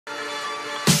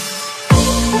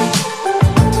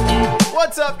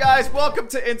What's up, guys? Welcome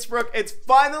to Innsbruck. It's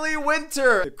finally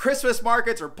winter. The Christmas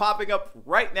markets are popping up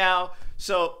right now,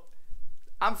 so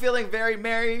I'm feeling very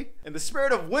merry. In the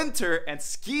spirit of winter and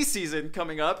ski season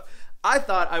coming up, I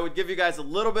thought I would give you guys a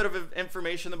little bit of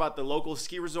information about the local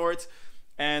ski resorts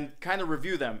and kind of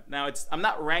review them. Now, I'm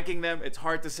not ranking them. It's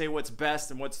hard to say what's best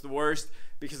and what's the worst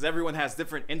because everyone has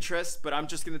different interests, but I'm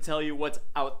just going to tell you what's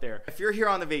out there. If you're here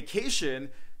on a vacation,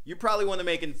 you probably want to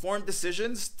make informed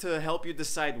decisions to help you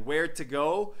decide where to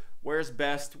go, where's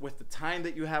best with the time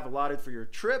that you have allotted for your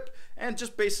trip, and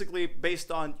just basically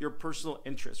based on your personal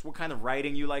interests, what kind of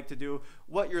riding you like to do,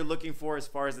 what you're looking for as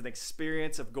far as an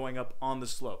experience of going up on the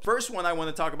slope. First one I want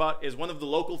to talk about is one of the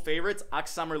local favorites,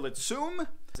 Axamer Lizum.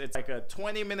 It's like a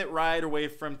 20-minute ride away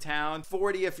from town,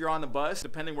 40 if you're on the bus,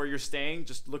 depending where you're staying.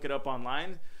 Just look it up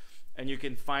online and you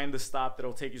can find the stop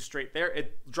that'll take you straight there.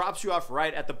 It drops you off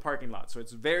right at the parking lot, so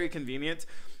it's very convenient.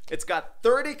 It's got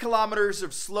 30 kilometers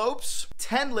of slopes,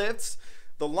 10 lifts.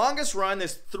 The longest run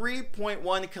is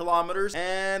 3.1 kilometers,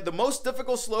 and the most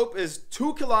difficult slope is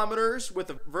 2 kilometers with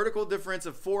a vertical difference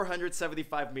of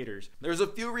 475 meters. There's a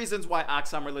few reasons why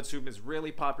Axamer Lizum is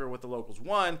really popular with the locals.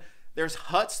 One, there's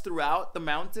huts throughout the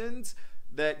mountains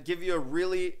that give you a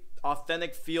really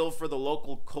authentic feel for the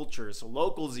local culture. So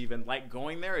locals even like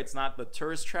going there. It's not the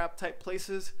tourist trap type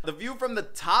places. The view from the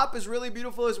top is really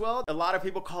beautiful as well. A lot of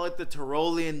people call it the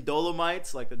Tyrolean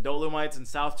Dolomites, like the Dolomites in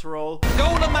South Tyrol.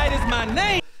 Dolomite is my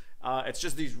name. It's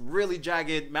just these really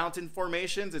jagged mountain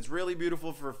formations. It's really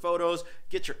beautiful for photos.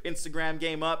 Get your Instagram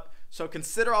game up. So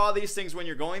consider all these things when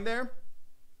you're going there.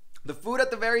 The food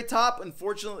at the very top,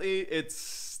 unfortunately,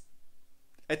 it's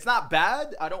not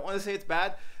bad. I don't want to say it's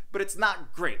bad, but it's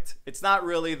not great. It's not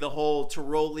really the whole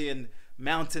Tyrolean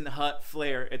mountain hut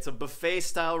flair. It's a buffet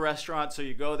style restaurant. So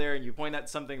you go there and you point at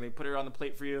something, they put it on the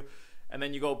plate for you, and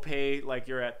then you go pay like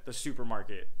you're at the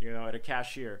supermarket, you know, at a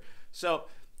cashier. So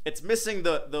it's missing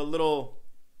the little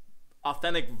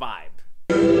authentic vibe.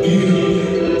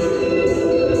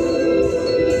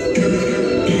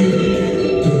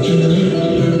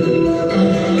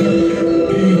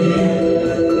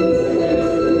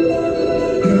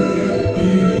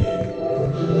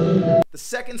 The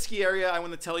second ski area I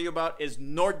want to tell you about is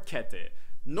Nordkette.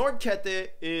 Nordkette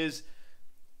is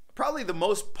probably the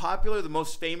most popular, the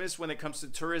most famous when it comes to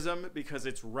tourism because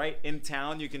it's right in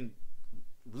town. You can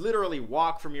literally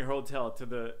walk from your hotel to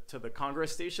the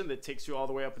Congress station that takes you all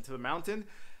the way up into the mountain.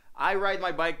 I ride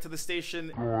my bike to the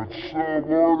station.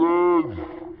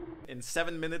 In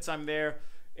 7 minutes I'm there.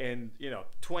 In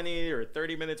 20 or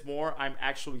 30 minutes more, I'm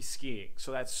actually skiing.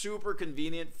 So that's super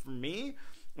convenient for me.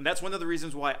 And that's one of the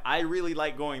reasons why I really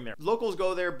like going there. Locals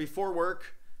go there before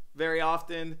work very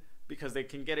often because they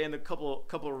can get in a couple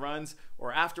of runs,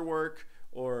 or after work,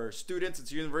 or students. It's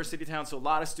a university town, so a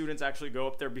lot of students actually go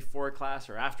up there before class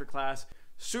or after class.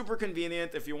 Super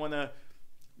convenient if you want to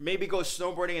maybe go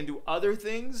snowboarding and do other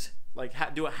things, like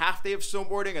do a half day of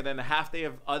snowboarding and then a half day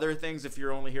of other things if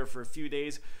you're only here for a few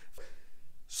days.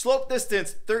 Slope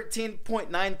distance,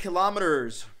 13.9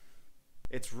 kilometers.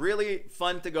 It's really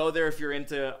fun to go there if you're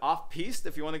into off-piste,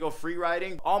 if you want to go free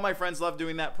riding. All my friends love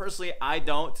doing that. Personally, I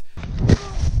don't.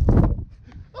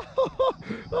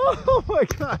 Oh my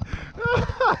god.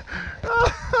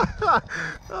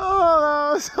 Oh,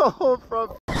 that was so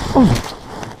from.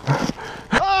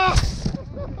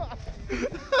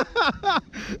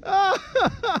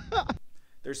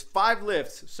 There's 5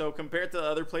 lifts, so compared to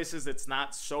other places, it's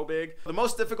not so big. The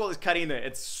most difficult is Carina.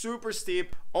 It's super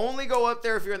steep. Only go up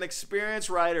there if you're an experienced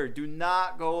rider. Do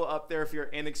not go up there if you're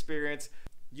inexperienced.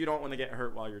 You don't want to get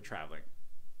hurt while you're traveling.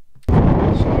 So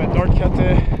I'm at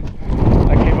Nordkette.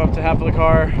 I came up to half of the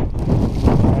car,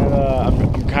 and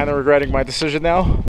I'm kind of regretting my decision now.